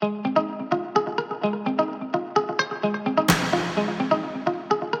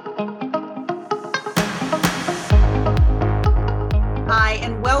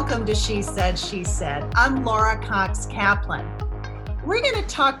to She Said, She Said. I'm Laura Cox Kaplan. We're going to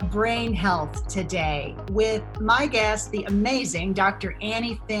talk brain health today with my guest, the amazing Dr.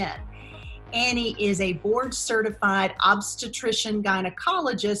 Annie Finn. Annie is a board-certified obstetrician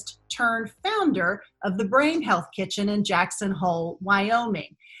gynecologist turned founder of the Brain Health Kitchen in Jackson Hole,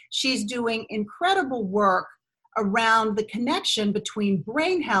 Wyoming. She's doing incredible work around the connection between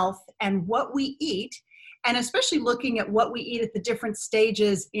brain health and what we eat, and especially looking at what we eat at the different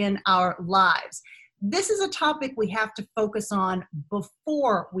stages in our lives. This is a topic we have to focus on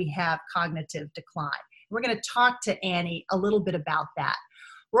before we have cognitive decline. We're going to talk to Annie a little bit about that.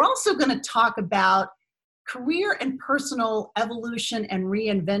 We're also going to talk about career and personal evolution and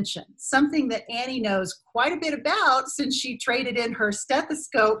reinvention, something that Annie knows quite a bit about since she traded in her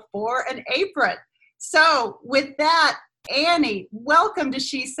stethoscope for an apron. So with that, Annie, welcome to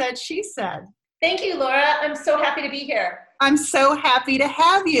She Said, She Said. Thank you, Laura. I'm so happy to be here. I'm so happy to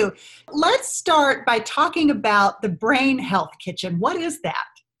have you. Let's start by talking about the Brain Health Kitchen. What is that?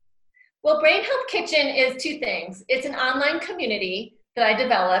 Well, Brain Health Kitchen is two things. It's an online community that I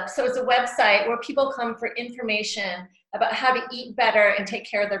developed. So it's a website where people come for information about how to eat better and take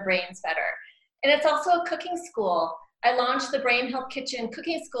care of their brains better. And it's also a cooking school. I launched the Brain Health Kitchen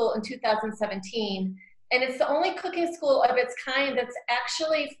Cooking School in 2017, and it's the only cooking school of its kind that's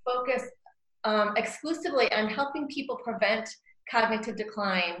actually focused exclusively on helping people prevent cognitive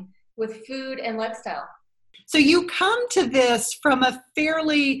decline with food and lifestyle. So you come to this from a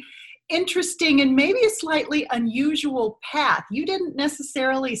fairly interesting and maybe a slightly unusual path. You didn't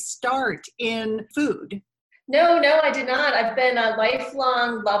necessarily start in food. No, I did not. I've been a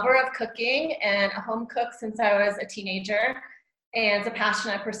lifelong lover of cooking and a home cook since I was a teenager. And it's a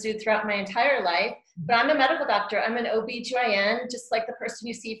passion I pursued throughout my entire life. But I'm a medical doctor. I'm an OB/GYN, just like the person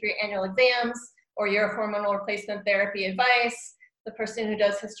you see for your annual exams or your hormonal replacement therapy advice. The person who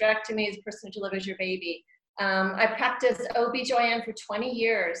does hysterectomy is the person who delivers your baby. I practiced OB/GYN for 20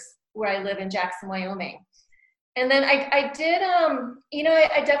 years where I live in Jackson, Wyoming. And then I did,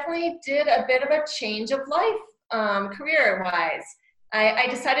 I definitely did a bit of a change of life career-wise. I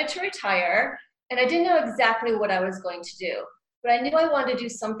decided to retire, and I didn't know exactly what I was going to do. But I knew I wanted to do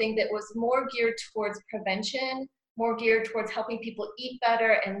something that was more geared towards prevention, more geared towards helping people eat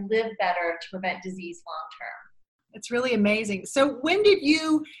better and live better to prevent disease long term. It's really amazing. So when did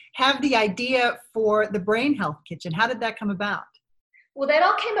you have the idea for the Brain Health Kitchen? How did that come about? Well, that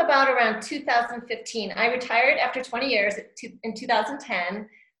all came about around 2015. I retired after 20 years in 2010.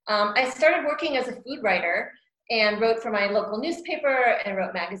 I started working as a food writer and wrote for my local newspaper and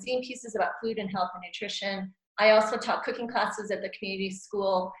wrote magazine pieces about food and health and nutrition. I also taught cooking classes at the community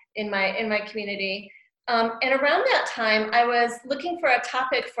school in my community. And around that time, I was looking for a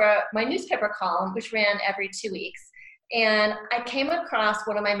topic for my newspaper column, which ran every 2 weeks. And I came across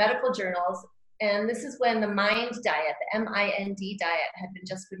one of my medical journals, and this is when the MIND diet, the MIND diet, had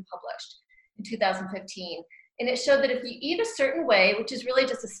just been published in 2015. And it showed that if you eat a certain way, which is really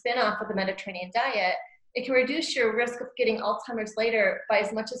just a spin-off of the Mediterranean diet, it can reduce your risk of getting Alzheimer's later by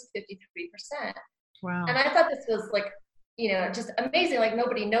as much as 53%. Wow. And I thought this was just amazing. Like,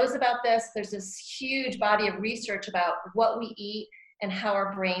 nobody knows about this. There's this huge body of research about what we eat and how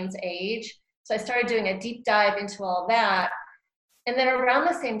our brains age. So I started doing a deep dive into all that. And then around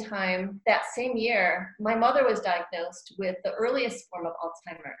the same time, that same year, my mother was diagnosed with the earliest form of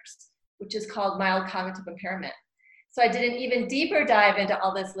Alzheimer's, which is called mild cognitive impairment. So I did an even deeper dive into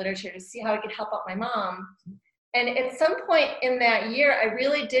all this literature to see how I could help out my mom. And at some point in that year, I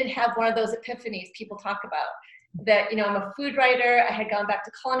really did have one of those epiphanies people talk about. That, I'm a food writer. I had gone back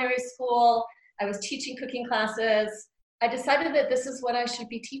to culinary school. I was teaching cooking classes. I decided that this is what I should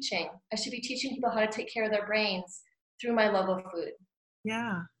be teaching. I should be teaching people how to take care of their brains through my love of food.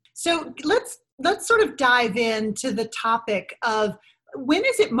 Yeah. So let's sort of dive into the topic of when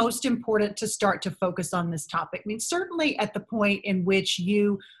is it most important to start to focus on this topic? I mean, certainly at the point in which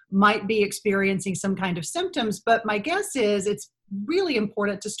you might be experiencing some kind of symptoms, but my guess is it's really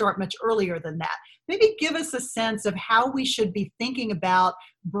important to start much earlier than that. Maybe give us a sense of how we should be thinking about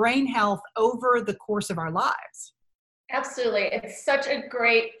brain health over the course of our lives. Absolutely. It's such a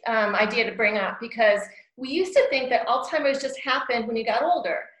great idea to bring up, because we used to think that Alzheimer's just happened when you got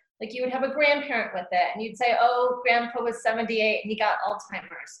older. Like, you would have a grandparent with it and you'd say, oh, grandpa was 78 and he got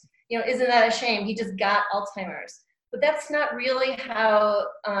Alzheimer's. Isn't that a shame? He just got Alzheimer's. But that's not really how,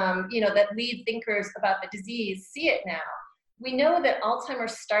 that lead thinkers about the disease see it now. We know that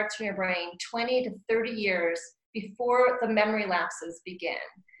Alzheimer's starts in your brain 20 to 30 years before the memory lapses begin.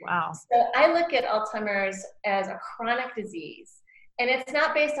 Wow. So I look at Alzheimer's as a chronic disease. And it's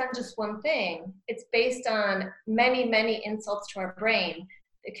not based on just one thing. It's based on many, many insults to our brain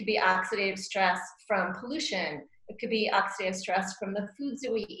It could be oxidative stress from pollution. It could be oxidative stress from the foods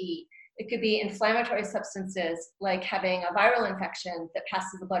that we eat. It could be inflammatory substances like having a viral infection that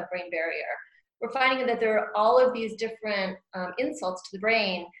passes the blood-brain barrier. We're finding that there are all of these different insults to the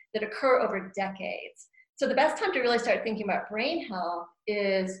brain that occur over decades. So the best time to really start thinking about brain health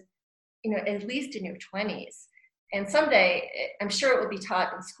is, at least in your 20s. And someday, I'm sure it will be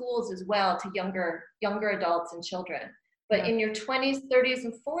taught in schools as well to younger adults and children. But in your 20s, 30s,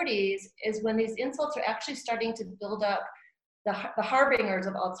 and 40s is when these insults are actually starting to build up the harbingers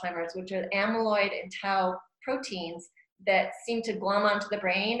of Alzheimer's, which are amyloid and tau proteins that seem to glom onto the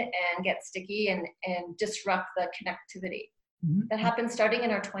brain and get sticky and disrupt the connectivity. Mm-hmm. That happens starting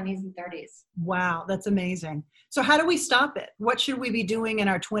in our 20s and 30s. Wow, that's amazing. So how do we stop it? What should we be doing in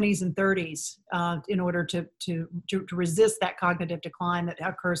our 20s and 30s in order to resist that cognitive decline that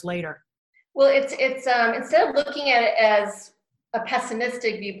occurs later? Well, it's instead of looking at it as a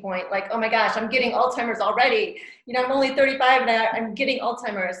pessimistic viewpoint, like, oh my gosh, I'm getting Alzheimer's already. I'm only 35 now, I'm getting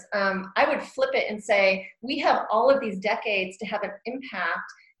Alzheimer's. I would flip it and say, we have all of these decades to have an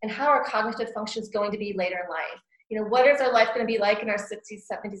impact in how our cognitive function is going to be later in life. What is our life going to be like in our 60s,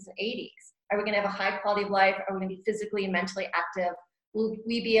 70s, and 80s? Are we going to have a high quality of life? Are we going to be physically and mentally active? Will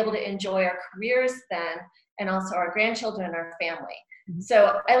we be able to enjoy our careers then, and also our grandchildren and our family?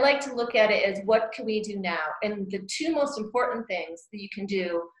 So I like to look at it as, what can we do now? And the two most important things that you can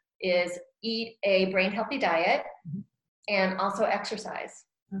do is eat a brain healthy diet and also exercise.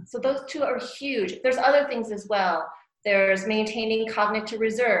 So those two are huge. There's other things as well. There's maintaining cognitive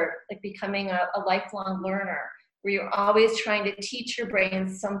reserve, like becoming a lifelong learner, where you're always trying to teach your brain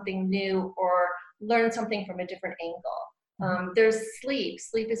something new or learn something from a different angle. There's sleep.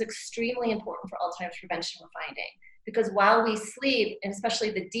 Sleep is extremely important for Alzheimer's prevention, we're finding. Because while we sleep, and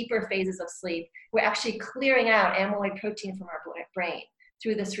especially the deeper phases of sleep, we're actually clearing out amyloid protein from our brain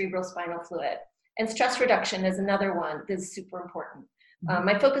through the cerebrospinal fluid. And stress reduction is another one that is super important.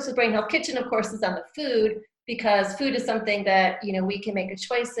 My focus with Brain Health Kitchen, of course, is on the food, because food is something that we can make a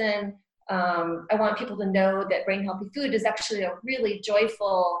choice in. I want people to know that brain healthy food is actually a really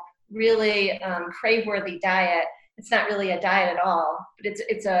joyful, really crave-worthy diet. It's not really a diet at all, but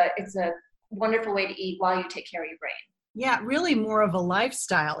it's a wonderful way to eat while you take care of your brain. Yeah, really more of a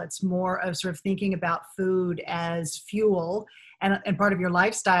lifestyle. It's more of sort of thinking about food as fuel and part of your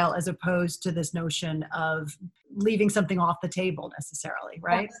lifestyle, as opposed to this notion of leaving something off the table necessarily,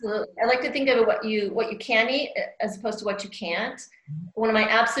 right? Absolutely. I like to think of what you can eat as opposed to what you can't. One of my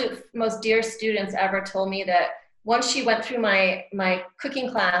absolute most dear students ever told me that once she went through my cooking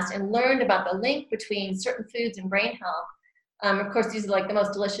class and learned about the link between certain foods and brain health, of course, these are like the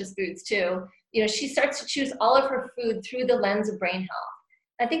most delicious foods too. She starts to choose all of her food through the lens of brain health.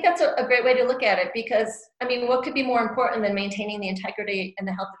 I think that's a great way to look at it, because, what could be more important than maintaining the integrity and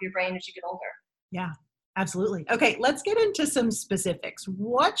the health of your brain as you get older? Yeah, absolutely. Okay, let's get into some specifics.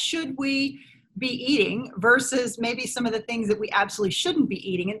 What should we be eating versus maybe some of the things that we absolutely shouldn't be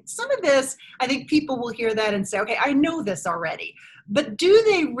eating? And some of this, I think people will hear that and say, okay, I know this already. But do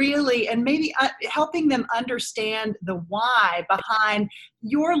they really? And maybe helping them understand the why behind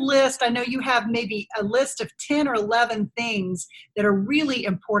your list. I know you have maybe a list of 10 or 11 things that are really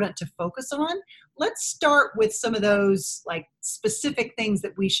important to focus on. Let's start with some of those like specific things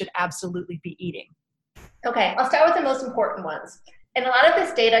that we should absolutely be eating. Okay, I'll start with the most important ones. And a lot of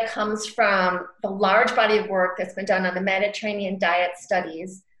this data comes from the large body of work that's been done on the Mediterranean diet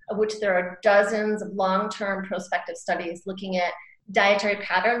studies, of which there are dozens of long-term prospective studies looking at dietary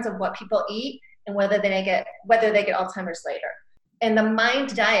patterns of what people eat and whether they get Alzheimer's later. And the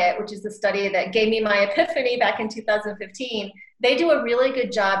MIND diet, which is the study that gave me my epiphany back in 2015, they do a really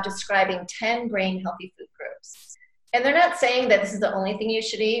good job describing 10 brain healthy food groups. And they're not saying that this is the only thing you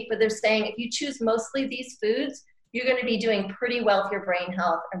should eat, but they're saying if you choose mostly these foods, you're going to be doing pretty well for your brain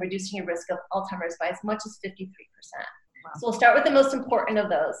health and reducing your risk of Alzheimer's by as much as 53%. Wow. So we'll start with the most important of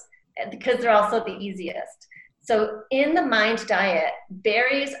those, because they're also the easiest. So in the MIND diet,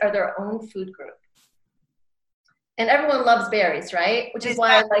 berries are their own food group. And everyone loves berries, right? Which is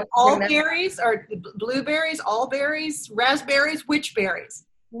why I like all berries, or blueberries, all berries, raspberries, which berries?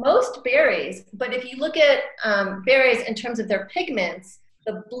 Most berries, but if you look at berries in terms of their pigments,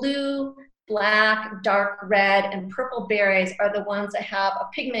 the blue, black, dark red, and purple berries are the ones that have a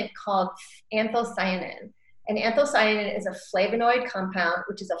pigment called anthocyanin. And anthocyanin is a flavonoid compound,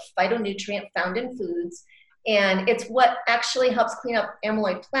 which is a phytonutrient found in foods. And it's what actually helps clean up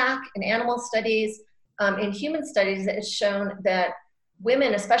amyloid plaque in animal studies. In human studies, it has shown that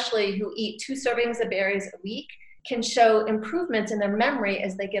women, especially who eat 2 servings of berries a week, can show improvements in their memory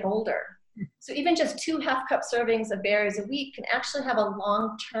as they get older. So even just 2 half-cup servings of berries a week can actually have a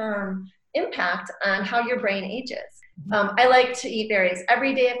long-term impact on how your brain ages. I like to eat berries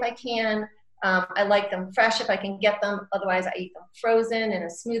every day if I can. I like them fresh if I can get them. Otherwise, I eat them frozen in a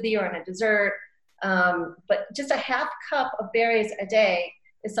smoothie or in a dessert. But just a half cup of berries a day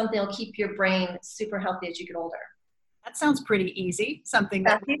is something that'll keep your brain super healthy as you get older. That sounds pretty easy. Something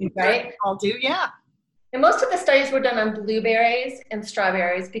that we can right? all do. Yeah. And most of the studies were done on blueberries and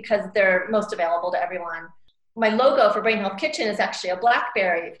strawberries because they're most available to everyone. My logo for Brain Health Kitchen is actually a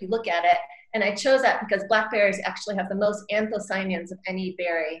blackberry, if you look at it. And I chose that because blackberries actually have the most anthocyanins of any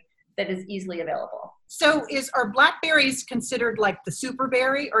berry that is easily available. So are blackberries considered like the super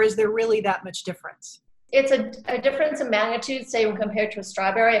berry, or is there really that much difference? It's a difference in magnitude, say when compared to a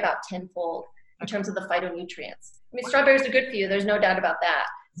strawberry, about tenfold in terms of the phytonutrients. I mean, strawberries are good for you. There's no doubt about that.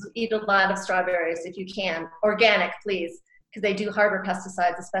 So eat a lot of strawberries if you can. Organic, please, because they do harbor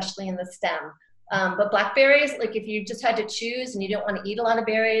pesticides, especially in the stem. But blackberries, like if you just had to choose and you don't want to eat a lot of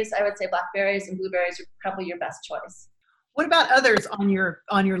berries, I would say blackberries and blueberries are probably your best choice. What about others on your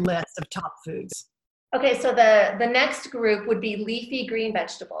list of top foods? Okay, so the next group would be leafy green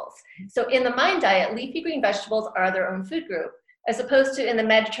vegetables. So in the MIND diet, leafy green vegetables are their own food group, as opposed to in the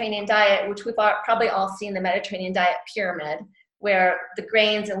Mediterranean diet, which we've probably all seen the Mediterranean diet pyramid, where the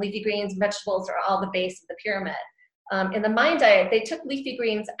grains and leafy greens and vegetables are all the base of the pyramid. In the MIND diet, they took leafy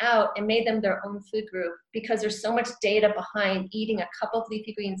greens out and made them their own food group because there's so much data behind eating a cup of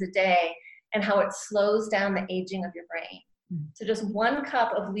leafy greens a day and how it slows down the aging of your brain. So just 1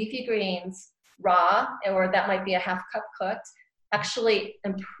 cup of leafy greens raw, or that might be a half cup cooked, actually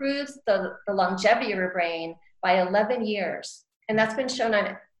improves the longevity of your brain by 11 years. And that's been shown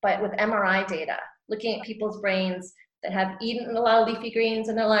with MRI data, looking at people's brains that have eaten a lot of leafy greens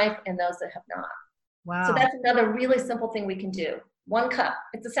in their life and those that have not. Wow. So that's another really simple thing we can do. 1 cup,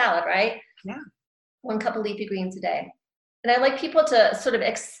 it's a salad, right? Yeah. 1 cup of leafy greens a day. And I like people to sort of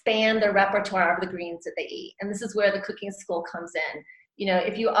expand their repertoire of the greens that they eat. And this is where the cooking school comes in. You know,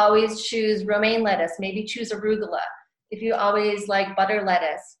 if you always choose romaine lettuce, maybe choose arugula. If you always like butter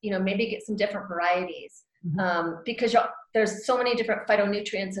lettuce, you know, maybe get some different varieties. Because there's so many different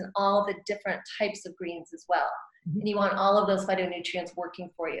phytonutrients in all the different types of greens as well. And you want all of those phytonutrients working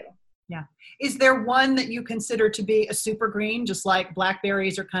for you. Yeah. Is there one that you consider to be a super green, just like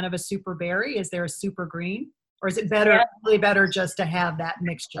blackberries are kind of a super berry? Is there a super green? Or is it really better just to have that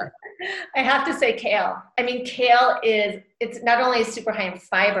mixture? I have to say kale. I mean, kale it's not only super high in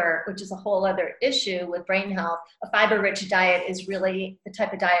fiber, which is a whole other issue with brain health. A fiber-rich diet is really the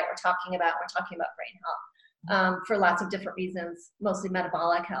type of diet we're talking about. We're talking about brain health for lots of different reasons, mostly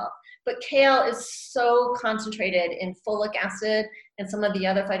metabolic health. But kale is so concentrated in folic acid and some of the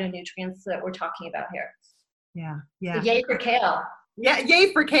other phytonutrients that we're talking about here. Yeah, yeah. So yay for kale. Yeah,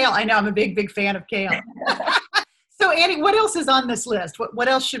 yay for kale. I know, I'm a big, big fan of kale. So Annie, what else is on this list? What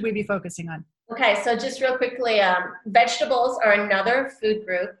else should we be focusing on? Okay, so just real quickly, vegetables are another food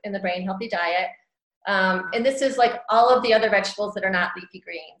group in the Brain Healthy diet. And this is like all of the other vegetables that are not leafy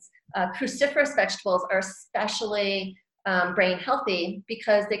greens. Cruciferous vegetables are especially brain healthy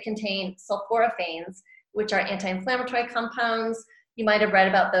because they contain sulforaphanes, which are anti-inflammatory compounds. You might have read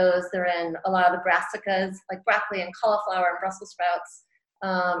about those. They're in a lot of the brassicas, like broccoli and cauliflower and Brussels sprouts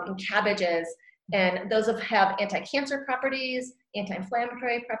and cabbages. And those have anti-cancer properties,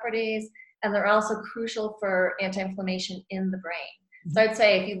 anti-inflammatory properties, and they're also crucial for anti-inflammation in the brain. So I'd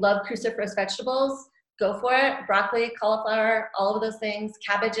say if you love cruciferous vegetables, go for it. Broccoli, cauliflower, all of those things,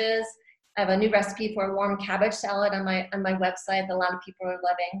 cabbages. I have a new recipe for a warm cabbage salad on my website that a lot of people are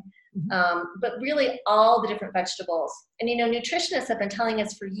loving. But really all the different vegetables. And you know, nutritionists have been telling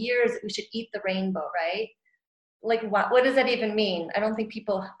us for years that we should eat the rainbow, right? Like what does that even mean? I don't think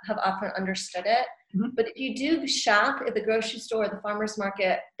people have often understood it. But if you do shop at the grocery store or the farmer's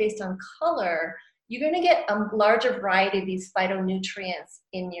market based on color, you're going to get a larger variety of these phytonutrients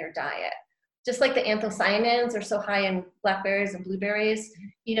in your diet. Just like the anthocyanins are so high in blackberries and blueberries,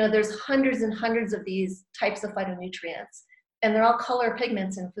 you know, there's hundreds and hundreds of these types of phytonutrients, and they're all color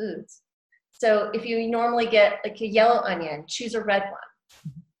pigments in foods. So if you normally get like a yellow onion, choose a red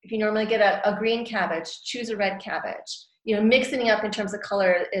one. If you normally get a green cabbage, choose a red cabbage. You know, mixing up in terms of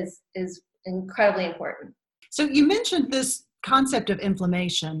color is incredibly important. So you mentioned this concept of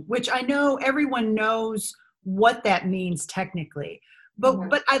inflammation, which I know everyone knows what that means technically.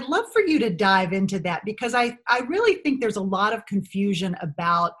 But I'd love for you to dive into that, because I really think there's a lot of confusion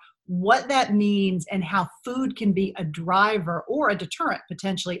about what that means and how food can be a driver or a deterrent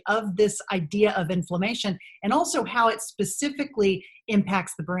potentially of this idea of inflammation, and also how it specifically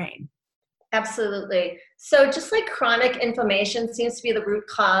impacts the brain. Absolutely. So just like chronic inflammation seems to be the root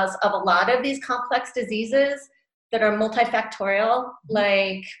cause of a lot of these complex diseases that are multifactorial,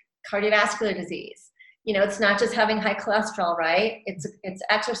 like cardiovascular disease. It's not just having high cholesterol, right? It's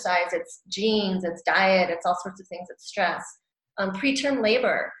exercise, it's genes, it's diet, it's all sorts of things, it's stress. Preterm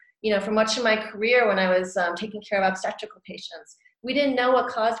labor, for much of my career when I was taking care of obstetrical patients, we didn't know what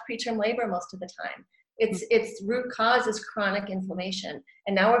caused preterm labor most of the time. Its root cause is chronic inflammation.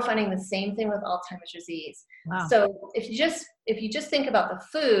 And now we're finding the same thing with Alzheimer's disease. Wow. So if you just think about the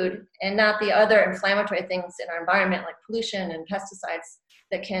food and not the other inflammatory things in our environment, like pollution and pesticides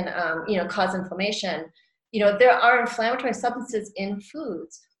that can, cause inflammation, there are inflammatory substances in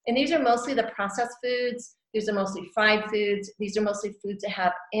foods. And these are mostly the processed foods. These are mostly fried foods. These are mostly foods that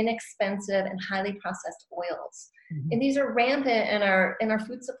have inexpensive and highly processed oils. And these are rampant in our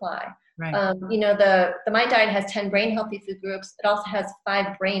food supply. Right. The Mind Diet has 10 brain healthy food groups. It also has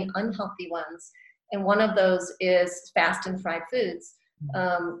 5 brain unhealthy ones. And one of those is fast and fried foods.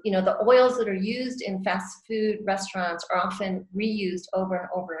 The oils that are used in fast food restaurants are often reused over and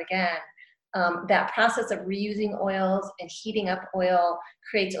over again. That process of reusing oils and heating up oil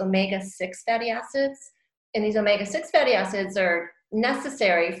creates omega-6 fatty acids. And these omega-6 fatty acids are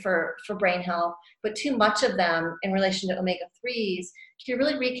necessary for brain health, but too much of them in relation to omega-3s can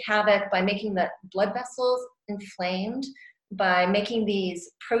really wreak havoc by making the blood vessels inflamed, by making these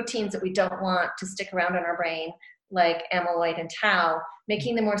proteins that we don't want to stick around in our brain, like amyloid and tau,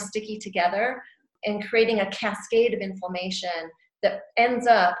 making them more sticky together and creating a cascade of inflammation that ends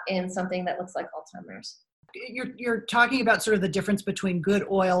up in something that looks like Alzheimer's. You're talking about sort of the difference between good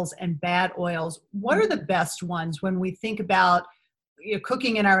oils and bad oils. What are the best ones when we think about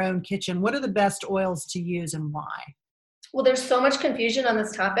cooking in our own kitchen? What are the best oils to use and why? Well, there's so much confusion on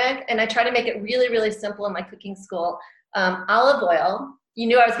this topic, and I try to make it really, really simple in my cooking school. Olive oil, you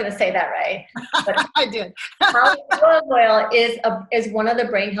knew I was going to say that, right? But I did. olive oil is one of the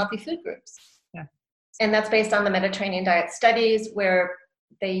brain healthy food groups. Yeah. And that's based on the Mediterranean diet studies where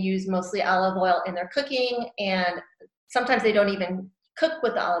they use mostly olive oil in their cooking, and sometimes they don't even cook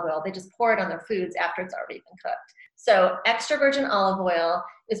with the olive oil. They just pour it on their foods after it's already been cooked. So extra virgin olive oil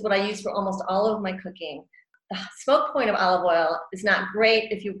is what I use for almost all of my cooking. The smoke point of olive oil is not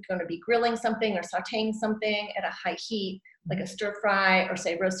great if you're going to be grilling something or sauteing something at a high heat, like a stir fry or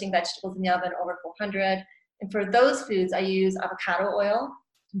say roasting vegetables in the oven over 400. And for those foods, I use avocado oil,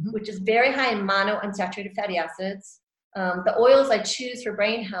 which is very high in monounsaturated fatty acids. The oils I choose for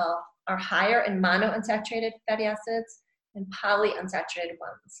brain health are higher in monounsaturated fatty acids and polyunsaturated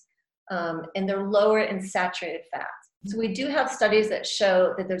ones. And they're lower in saturated fats. So we do have studies that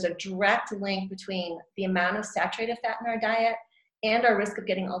show that there's a direct link between the amount of saturated fat in our diet and our risk of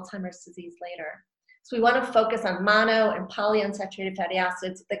getting Alzheimer's disease later. So we want to focus on mono and polyunsaturated fatty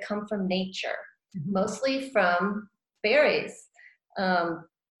acids that come from nature, mostly from berries,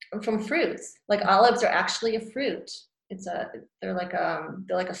 from fruits. Like olives are actually a fruit. They're like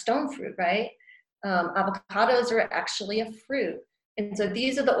a stone fruit, right? Avocados are actually a fruit. And so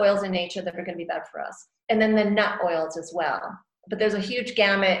these are the oils in nature that are going to be bad for us. And then the nut oils as well. But there's a huge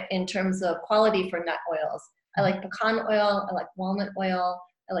gamut in terms of quality for nut oils. I like pecan oil, I like walnut oil,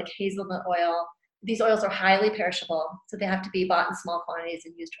 I like hazelnut oil. These oils are highly perishable, so they have to be bought in small quantities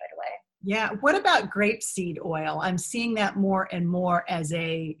and used right away. Yeah. What about grapeseed oil? I'm seeing that more and more as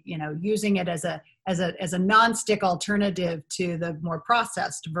using it as a non-stick alternative to the more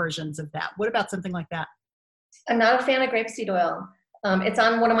processed versions of that. What about something like that? I'm not a fan of grapeseed oil. It's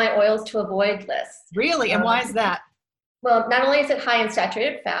on one of my oils to avoid lists. Really? And why is that? Well, not only is it high in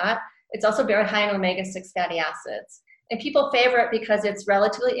saturated fat, it's also very high in omega-6 fatty acids. And people favor it because it's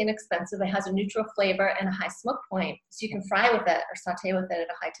relatively inexpensive. It has a neutral flavor and a high smoke point. So you can fry with it or saute with it at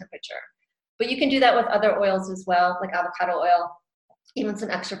a high temperature. But you can do that with other oils as well, like avocado oil, even some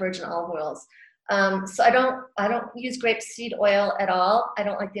extra virgin olive oils. So I don't use grapeseed oil at all. I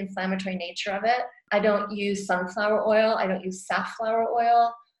don't like the inflammatory nature of it. I don't use sunflower oil. I don't use safflower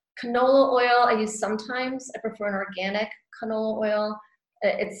oil. Canola oil I use sometimes. I prefer an organic canola oil.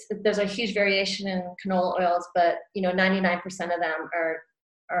 There's a huge variation in canola oils, but 99% of them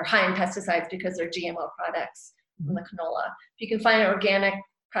are high in pesticides because they're GMO products from the canola. If you can find an organic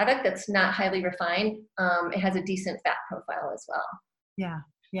product that's not highly refined, it has a decent fat profile as well. Yeah.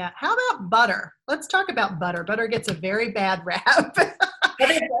 Yeah. How about butter? Let's talk about butter. Butter gets a very bad rap.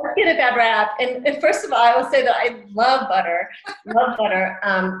 Butter does get a bad rap. And first of all, I will say that I love butter,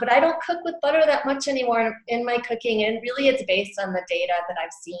 but I don't cook with butter that much anymore in my cooking. And really it's based on the data that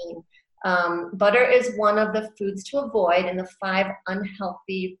I've seen. Butter is one of the foods to avoid in the 5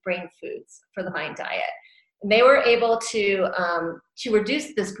 unhealthy brain foods for the Mind Diet. And they were able to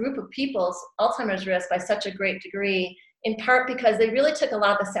reduce this group of people's Alzheimer's risk by such a great degree, in part because they really took a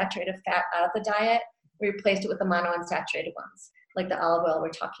lot of the saturated fat out of the diet, replaced it with the monounsaturated ones, like the olive oil we're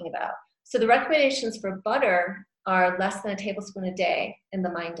talking about. So the recommendations for butter are less than a tablespoon a day in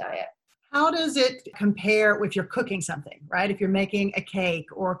the MIND diet. How does it compare if you're cooking something, right? If you're making a cake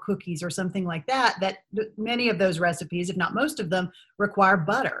or cookies or something like that, that many of those recipes, if not most of them, require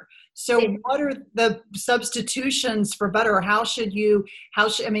butter. So what are the substitutions for butter? Or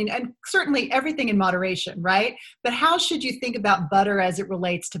and certainly everything in moderation, right? But how should you think about butter as it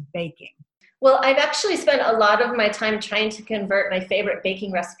relates to baking? Well, I've actually spent a lot of my time trying to convert my favorite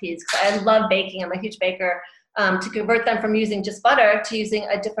baking recipes, because I love baking. I'm a huge baker. To convert them from using just butter to using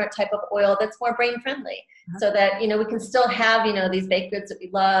a different type of oil that's more brain friendly, so that, we can still have, these baked goods that we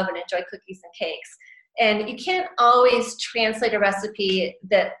love and enjoy cookies and cakes. And you can't always translate a recipe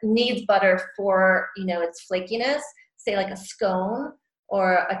that needs butter for, its flakiness, say like a scone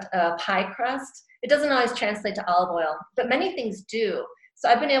or a pie crust. It doesn't always translate to olive oil, but many things do. So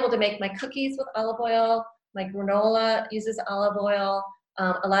I've been able to make my cookies with olive oil. My granola uses olive oil.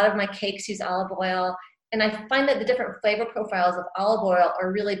 A lot of my cakes use olive oil. And I find that the different flavor profiles of olive oil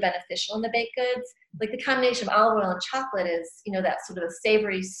are really beneficial in the baked goods. Like the combination of olive oil and chocolate is, that sort of a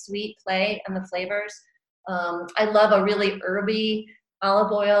savory, sweet play on the flavors. I love a really herby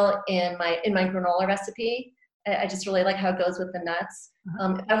olive oil in my granola recipe. I just really like how it goes with the nuts.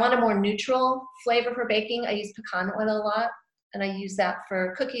 If I want a more neutral flavor for baking, I use pecan oil a lot. And I use that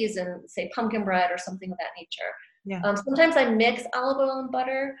for cookies and, say, pumpkin bread or something of that nature. Yeah. Sometimes I mix olive oil and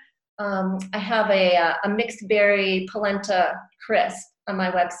butter. I have a mixed berry polenta crisp on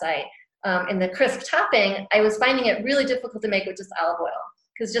my website. And the crisp topping, I was finding it really difficult to make with just olive oil,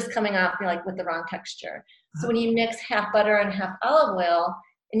 because just coming off, with the wrong texture. So when you mix half butter and half olive oil,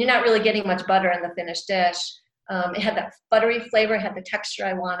 and you're not really getting much butter in the finished dish, it had that buttery flavor, it had the texture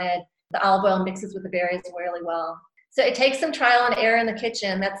I wanted. The olive oil mixes with the berries really well. So it takes some trial and error in the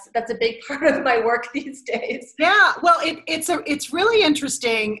kitchen. That's a big part of my work these days. Yeah, well, it's really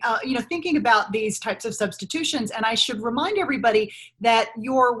interesting, thinking about these types of substitutions. And I should remind everybody that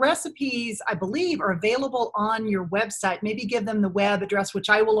your recipes, I believe, are available on your website. Maybe give them the web address, which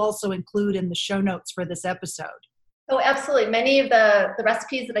I will also include in the show notes for this episode. Oh, absolutely. Many of the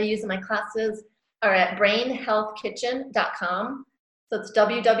recipes that I use in my classes are at brainhealthkitchen.com. So it's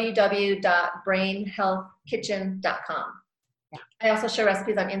www.brainhealthkitchen.com. Yeah. I also share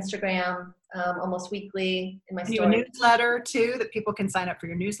recipes on Instagram almost weekly in my stories. You have a newsletter too that people can sign up for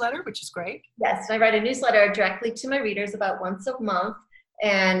your newsletter, which is great. Yes, I write a newsletter directly to my readers about once a month,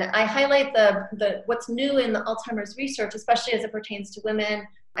 and I highlight the what's new in the Alzheimer's research, especially as it pertains to women.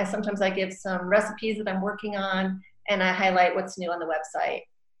 Sometimes I give some recipes that I'm working on, and I highlight what's new on the website.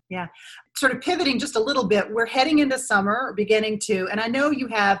 Yeah. Sort of pivoting just a little bit, we're heading into summer, and I know you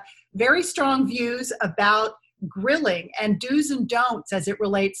have very strong views about grilling and do's and don'ts as it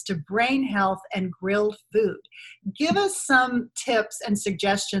relates to brain health and grilled food. Give us some tips and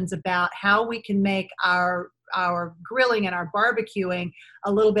suggestions about how we can make our grilling and our barbecuing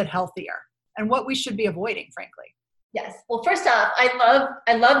a little bit healthier, and what we should be avoiding, frankly. Yes. Well, first off, I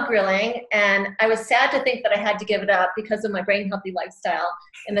love grilling, and I was sad to think that I had to give it up because of my brain healthy lifestyle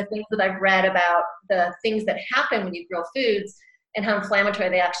and the things that I've read about the things that happen when you grill foods and how inflammatory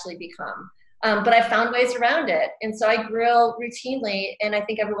they actually become. But I found ways around it. And so I grill routinely, and I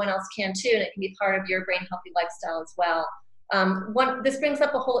think everyone else can too, and it can be part of your brain healthy lifestyle as well. This brings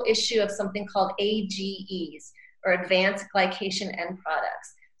up a whole issue of something called AGEs, or advanced glycation end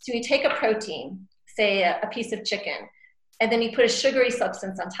products. So you take a protein, say a piece of chicken, and then you put a sugary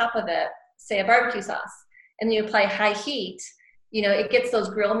substance on top of it, say a barbecue sauce, and then you apply high heat, it gets those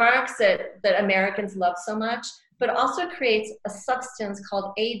grill marks that Americans love so much, but also creates a substance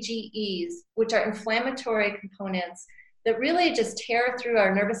called AGEs, which are inflammatory components that really just tear through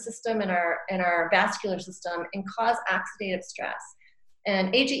our nervous system and our vascular system and cause oxidative stress.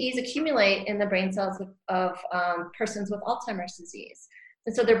 And AGEs accumulate in the brain cells of persons with Alzheimer's disease.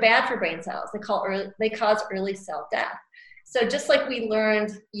 And so they're bad for brain cells. They cause early cell death. So just like we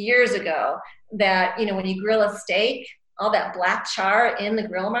learned years ago that, when you grill a steak, all that black char in the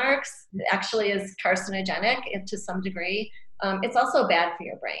grill marks actually is carcinogenic to some degree. It's also bad for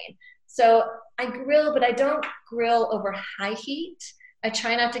your brain. So I grill, but I don't grill over high heat. I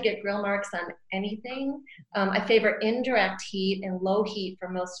try not to get grill marks on anything. I favor indirect heat and low heat for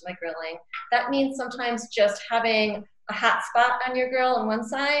most of my grilling. That means sometimes just having a hot spot on your grill on one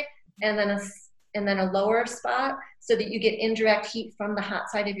side and then a lower spot so that you get indirect heat from the hot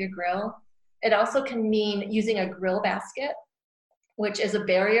side of your grill. It also can mean using a grill basket, which is a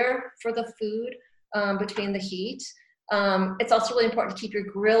barrier for the food. between the heat. It's also really important to keep your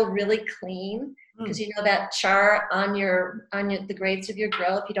grill really clean, because you know that char on the grates of your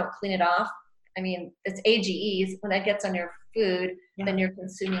grill, if you don't clean it off, I mean, it's AGEs. When that gets on your food, then you're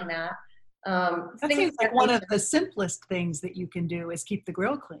consuming that. That seems like one of the simplest things that you can do is keep the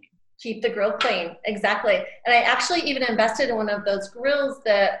grill clean. Keep the grill clean, exactly. And I actually even invested in one of those grills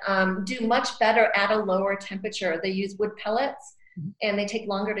that do much better at a lower temperature. They use wood pellets, and they take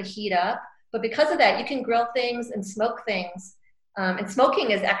longer to heat up. But because of that, you can grill things and smoke things. And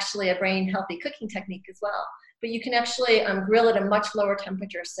smoking is actually a brain healthy cooking technique as well. But you can actually grill at a much lower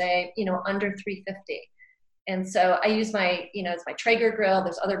temperature, say, under 350. And so I use it's my Traeger grill.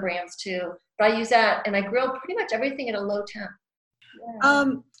 There's other brands too, but I use that, and I grill pretty much everything at a low temp.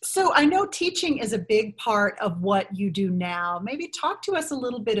 Yeah. So I know teaching is a big part of what you do now. Maybe talk to us a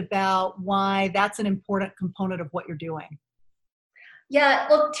little bit about why that's an important component of what you're doing. Yeah,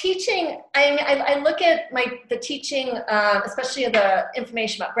 well, teaching, I look at the teaching, especially the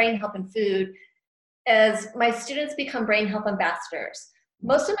information about brain health and food, as my students become brain health ambassadors.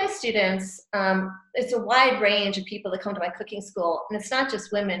 Most of my students, it's a wide range of people that come to my cooking school, and it's not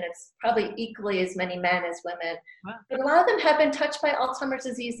just women, it's probably equally as many men as women. Wow. But a lot of them have been touched by Alzheimer's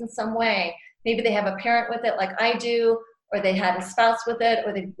disease in some way. Maybe they have a parent with it like I do, or they had a spouse with it,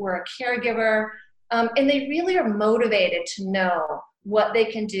 or they were a caregiver, and they really are motivated to know what they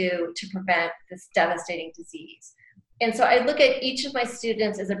can do to prevent this devastating disease. And so I look at each of my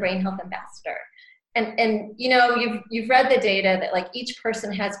students as a brain health ambassador. And you've read the data that like each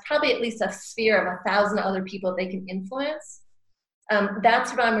person has probably at least a sphere of 1,000 other people they can influence.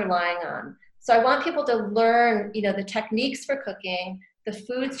 That's what I'm relying on. So I want people to learn, the techniques for cooking, the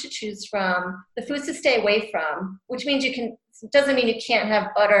foods to choose from, the foods to stay away from, which means doesn't mean you can't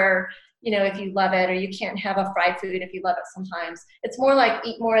have butter, if you love it, or you can't have a fried food if you love it sometimes. It's more like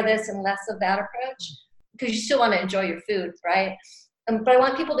eat more of this and less of that approach, because you still want to enjoy your food, right? But I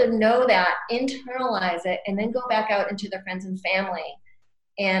want people to know that, internalize it, and then go back out into their friends and family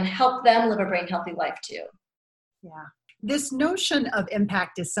and help them live a brain healthy life too. Yeah. This notion of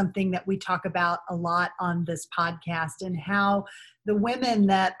impact is something that we talk about a lot on this podcast, and how the women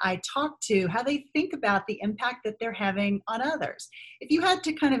that I talk to, how they think about the impact that they're having on others. If you had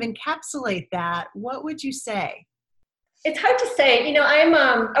to kind of encapsulate that, what would you say? It's hard to say. I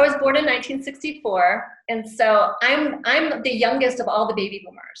was born in 1964, and so I'm the youngest of all the baby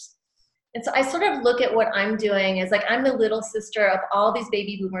boomers. And so I sort of look at what I'm doing as like I'm the little sister of all these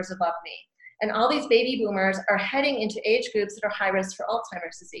baby boomers above me. And all these baby boomers are heading into age groups that are high risk for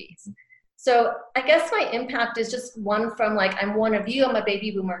Alzheimer's disease. So I guess my impact is just one from like, I'm one of you, I'm a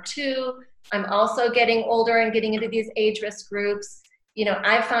baby boomer too. I'm also getting older and getting into these age risk groups.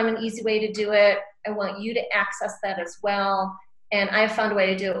 I've found an easy way to do it. I want you to access that as well. And I've found a way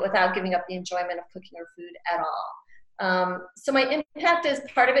to do it without giving up the enjoyment of cooking or food at all. So my impact is,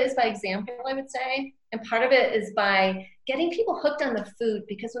 part of it is by example, I would say. And part of it is by getting people hooked on the food,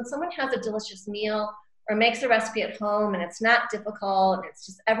 because when someone has a delicious meal or makes a recipe at home and it's not difficult and it's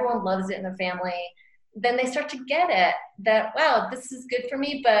just everyone loves it in the family, then they start to get it that, wow, this is good for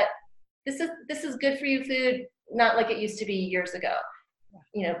me, but this is good for you food, not like it used to be years ago.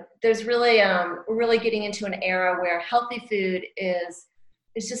 There's really, we're really getting into an era where healthy food is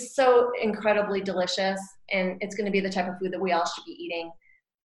just so incredibly delicious, and it's going to be the type of food that we all should be eating.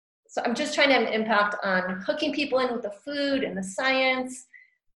 So I'm just trying to have an impact on hooking people in with the food and the science,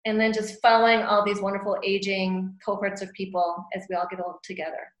 and then just following all these wonderful aging cohorts of people as we all get old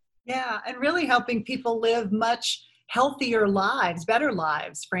together. Yeah, and really helping people live much healthier lives, better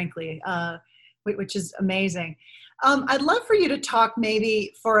lives, frankly, which is amazing. I'd love for you to talk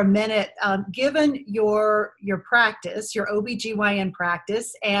maybe for a minute, given your practice, your OBGYN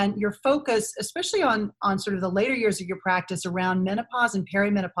practice, and your focus, especially on sort of the later years of your practice around menopause and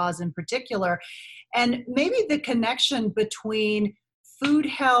perimenopause in particular, and maybe the connection between food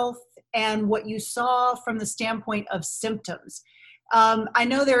health and what you saw from the standpoint of symptoms. I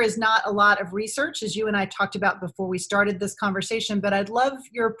know there is not a lot of research, as you and I talked about before we started this conversation, but I'd love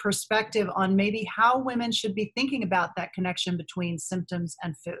your perspective on maybe how women should be thinking about that connection between symptoms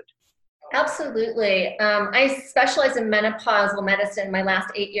and food. Absolutely. I specialize in menopausal medicine my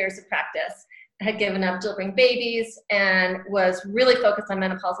last 8 years of practice. I had given up delivering babies and was really focused on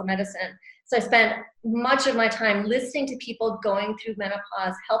menopausal medicine. So I spent much of my time listening to people going through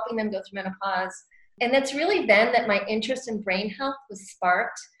menopause, helping them go through menopause. And that's really then that my interest in brain health was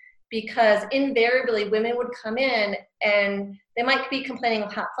sparked, because invariably women would come in and they might be complaining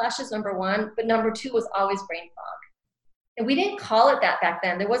of hot flashes, number one, but number two was always brain fog. And we didn't call it that back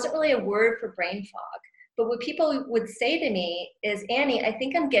then. There wasn't really a word for brain fog. But what people would say to me is, Annie, I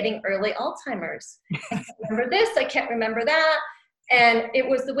think I'm getting early Alzheimer's. I can't remember this, I can't remember that. And it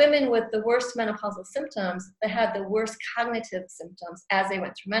was the women with the worst menopausal symptoms that had the worst cognitive symptoms as they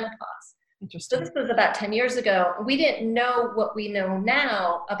went through menopause. Interesting. So this was about 10 years ago. We didn't know what we know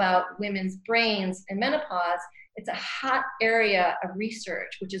now about women's brains and menopause. It's a hot area of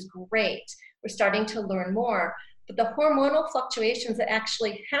research, which is great. We're starting to learn more. But the hormonal fluctuations that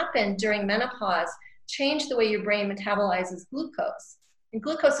actually happen during menopause change the way your brain metabolizes glucose. And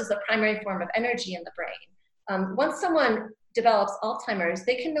glucose is the primary form of energy in the brain. Once someone develops Alzheimer's,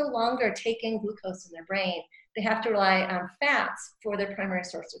 they can no longer take in glucose in their brain. They have to rely on fats for their primary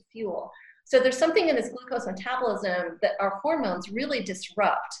source of fuel. So there's something in this glucose metabolism that our hormones really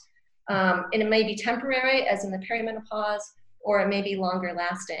disrupt. And it may be temporary, as in the perimenopause, or it may be longer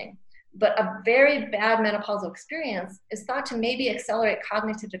lasting. But a very bad menopausal experience is thought to maybe accelerate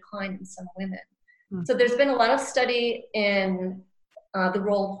cognitive decline in some women. So there's been a lot of study in the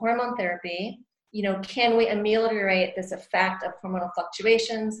role of hormone therapy. Can we ameliorate this effect of hormonal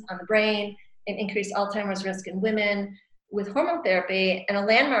fluctuations on the brain and increase Alzheimer's risk in women with hormone therapy? And a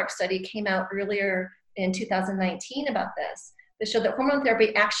landmark study came out earlier in 2019 about this that showed that hormone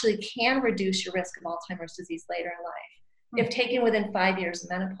therapy actually can reduce your risk of Alzheimer's disease later in life if taken within 5 years of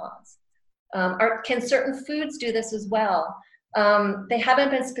menopause. Can certain foods do this as well? They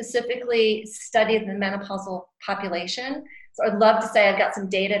haven't been specifically studied in the menopausal population. So I'd love to say I've got some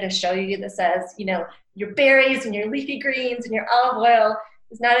data to show you that says, your berries and your leafy greens and your olive oil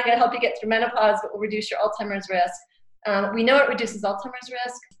is not going to help you get through menopause, but will reduce your Alzheimer's risk. We know it reduces Alzheimer's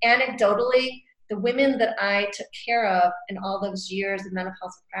risk. Anecdotally, the women that I took care of in all those years of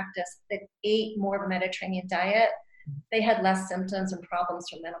menopausal practice that ate more of a Mediterranean diet, they had less symptoms and problems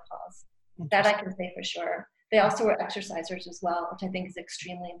from menopause. That I can say for sure. They also were exercisers as well, which I think is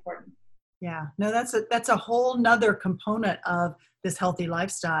extremely important. Yeah, no, that's a whole nother component of this healthy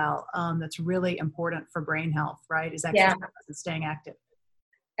lifestyle that's really important for brain health, right? Is exercise and staying active.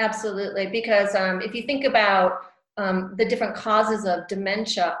 Absolutely, because if you think about the different causes of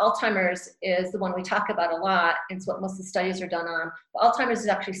dementia, Alzheimer's is the one we talk about a lot. It's what most of the studies are done on. But Alzheimer's is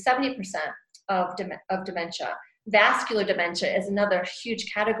actually 70% of dementia. Vascular dementia is another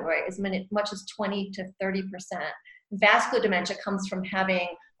huge category, as much as 20 to 30%. Vascular dementia comes from having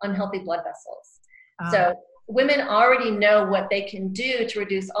unhealthy blood vessels. So women already know what they can do to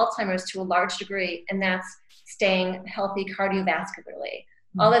reduce Alzheimer's to a large degree, and that's staying healthy cardiovascularly.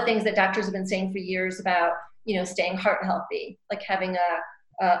 All the things that doctors have been saying for years about, staying heart healthy, like having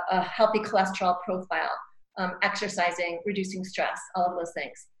a healthy cholesterol profile, exercising, reducing stress, all of those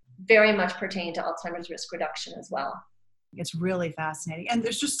things very much pertain to Alzheimer's risk reduction as well. It's really fascinating. And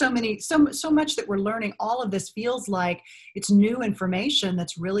there's just so much that we're learning. All of this feels like it's new information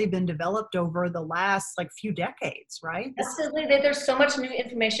that's really been developed over the last few decades, right? Absolutely. There's so much new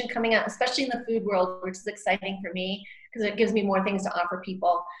information coming out, especially in the food world, which is exciting for me because it gives me more things to offer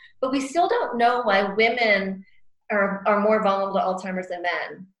people. But we still don't know why women are more vulnerable to Alzheimer's than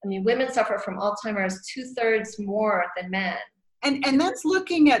men. I mean, women suffer from Alzheimer's 2/3 more than men. And that's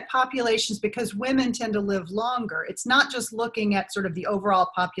looking at populations because women tend to live longer. It's not just looking at sort of the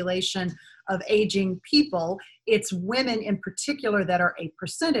overall population of aging people. It's women in particular that are a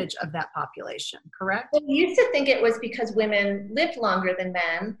percentage of that population, correct? Well, we used to think it was because women lived longer than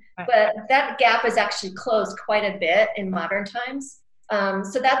men, Right. but that gap is actually closed quite a bit in modern times.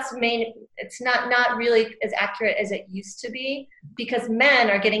 So that's it's not really as accurate as it used to be because men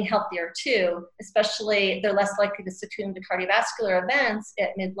are getting healthier too, especially they're less likely to succumb to cardiovascular events at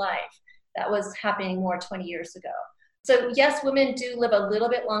midlife. That was happening more 20 years ago. So yes, women do live a little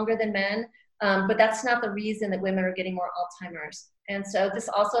bit longer than men, but that's not the reason that women are getting more Alzheimer's. And so this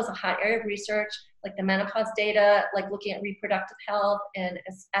also is a hot area of research, like the menopause data, like looking at reproductive health and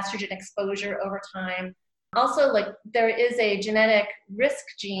estrogen exposure over time. Also, there is a genetic risk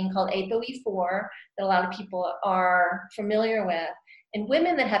gene called ApoE4 that a lot of people are familiar with. And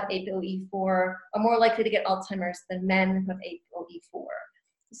women that have ApoE4 are more likely to get Alzheimer's than men who have ApoE4.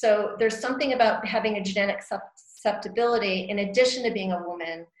 So there's something about having a genetic susceptibility in addition to being a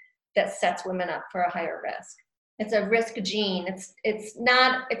woman that sets women up for a higher risk. It's a risk gene. It's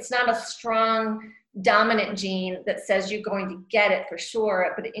not a strong dominant gene that says you're going to get it for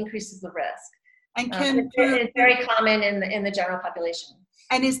sure, but it increases the risk. And it's very common in the general population.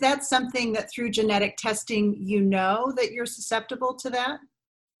 And is that something that through genetic testing, that you're susceptible to that?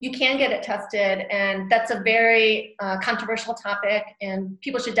 You can get it tested, and that's a very controversial topic, and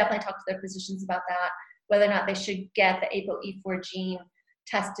people should definitely talk to their physicians about that, whether or not they should get the ApoE4 gene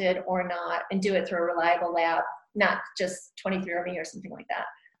tested or not, and do it through a reliable lab, not just 23andMe or something like that.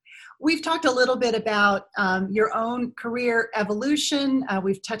 We've talked a little bit about your own career evolution.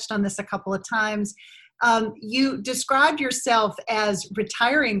 We've touched on this a couple of times. You described yourself as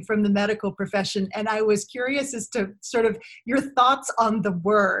retiring from the medical profession, and I was curious as to sort of your thoughts on the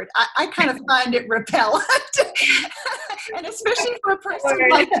word. I kind of find it repellent. And especially for a person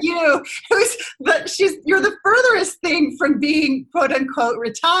like you, you're the furthest thing from being quote unquote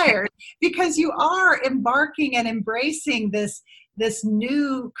retired, because you are embarking and embracing this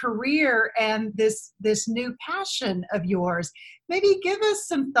new career and this new passion of yours. Maybe give us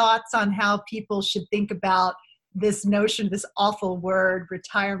some thoughts on how people should think about this notion, this awful word,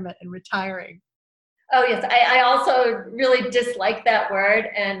 retirement and retiring. Oh yes, I also really dislike that word,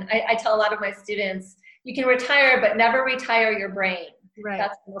 and I tell a lot of my students, you can retire, but never retire your brain. Right.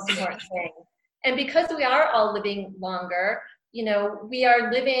 That's the most important thing. And because we are all living longer, we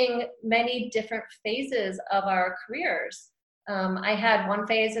are living many different phases of our careers. I had one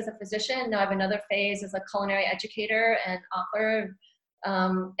phase as a physician. Now I have another phase as a culinary educator and author.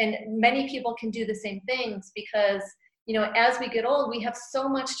 And many people can do the same things because, as we get old, we have so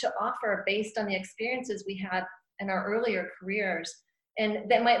much to offer based on the experiences we had in our earlier careers. And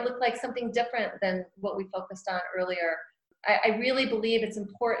that might look like something different than what we focused on earlier. I really believe it's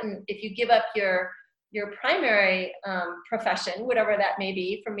important, if you give up your primary profession, whatever that may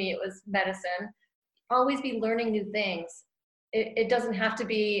be. For me, it was medicine. Always be learning new things. It doesn't have to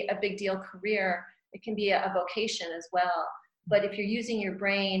be a big deal career. It can be a vocation as well. But if you're using your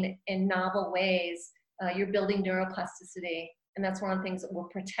brain in novel ways, you're building neuroplasticity. And that's one of the things that will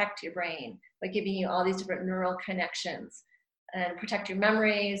protect your brain by giving you all these different neural connections and protect your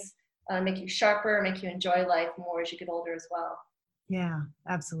memories, make you sharper, make you enjoy life more as you get older as well. Yeah,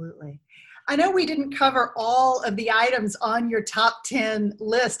 absolutely. I know we didn't cover all of the items on your top 10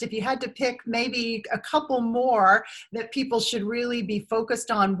 list. If you had to pick maybe a couple more that people should really be focused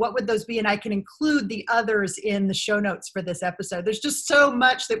on, what would those be? And I can include the others in the show notes for this episode. There's just so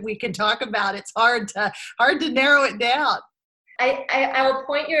much that we can talk about. It's hard to narrow it down. I will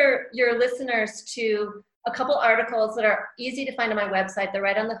point your listeners to a couple articles that are easy to find on my website. They're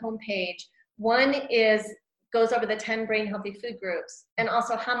right on the homepage. One goes over the 10 brain healthy food groups and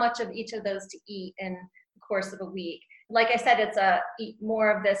also how much of each of those to eat in the course of a week. Like I said, it's a eat more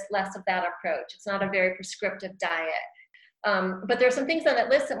of this, less of that approach. It's not a very prescriptive diet. But there's some things on that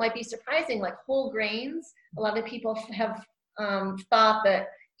list that might be surprising, like whole grains. A lot of people have thought that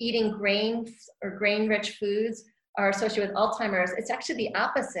eating grains or grain-rich foods are associated with Alzheimer's. It's actually the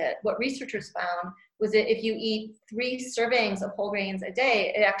opposite. What researchers found was that if you eat 3 servings of whole grains a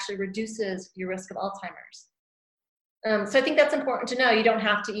day, it actually reduces your risk of Alzheimer's. So I think that's important to know. You don't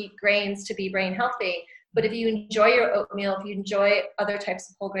have to eat grains to be brain healthy, but if you enjoy your oatmeal, if you enjoy other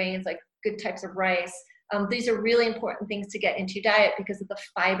types of whole grains, like good types of rice, these are really important things to get into your diet because of the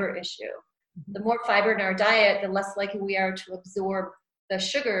fiber issue. The more fiber in our diet, the less likely we are to absorb the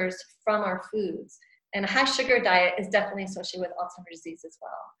sugars from our foods. And a high sugar diet is definitely associated with Alzheimer's disease as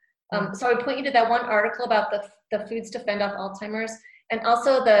well. So I would point you to that one article about the foods to fend off Alzheimer's, and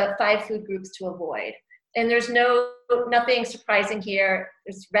also the 5 food groups to avoid. And there's nothing surprising here.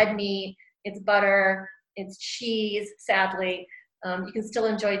 There's red meat, it's butter, it's cheese, sadly. You can still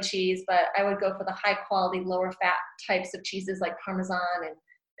enjoy cheese, but I would go for the high quality, lower fat types of cheeses like Parmesan and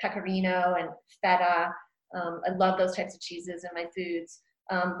Pecorino and feta. I love those types of cheeses in my foods.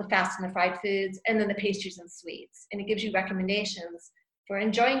 The fast and the fried foods, and then the pastries and sweets. And it gives you recommendations for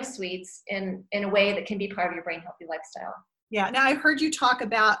enjoying sweets in a way that can be part of your brain healthy lifestyle. Yeah. Now I've heard you talk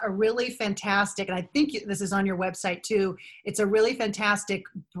about a really fantastic, and I think this is on your website too. It's a really fantastic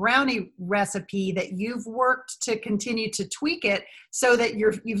brownie recipe that you've worked to continue to tweak it so that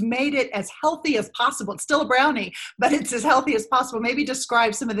you've made it as healthy as possible. It's still a brownie, but it's as healthy as possible. Maybe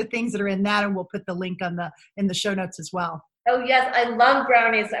describe some of the things that are in that, and we'll put the link in the show notes as well. Oh yes, I love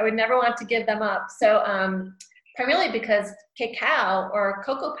brownies. I would never want to give them up. So primarily because cacao or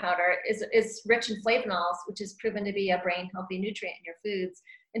cocoa powder is rich in flavonols, which is proven to be a brain healthy nutrient in your foods.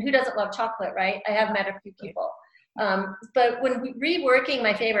 And who doesn't love chocolate, right? I have met a few people. But when reworking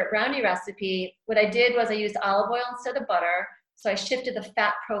my favorite brownie recipe, what I did was I used olive oil instead of butter. So I shifted the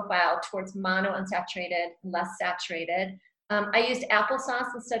fat profile towards monounsaturated, less saturated. I used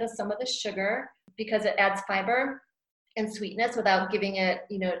applesauce instead of some of the sugar because it adds fiber and sweetness without giving it,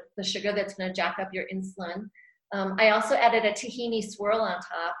 the sugar that's going to jack up your insulin. I also added a tahini swirl on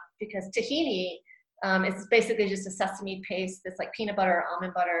top because tahini is basically just a sesame paste that's like peanut butter or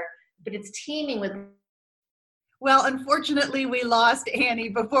almond butter, but it's teeming with. Well, unfortunately, we lost Annie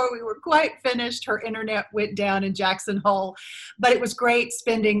before we were quite finished. Her internet went down in Jackson Hole, but it was great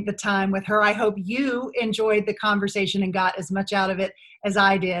spending the time with her. I hope you enjoyed the conversation and got as much out of it as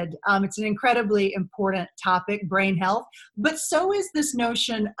I did. It's an incredibly important topic, brain health, but so is this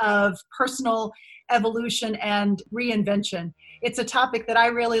notion of personal evolution and reinvention. It's a topic that I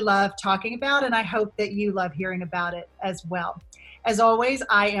really love talking about, and I hope that you love hearing about it as well. As always,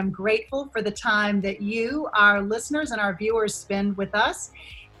 I am grateful for the time that you, our listeners and our viewers, spend with us.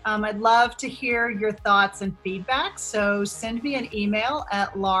 I'd love to hear your thoughts and feedback, so send me an email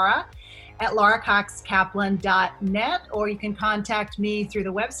at lauracoxkaplan.net, or you can contact me through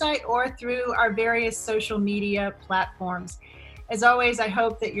the website or through our various social media platforms. As always, I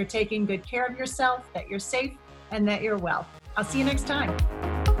hope that you're taking good care of yourself, that you're safe, and that you're well. I'll see you next time.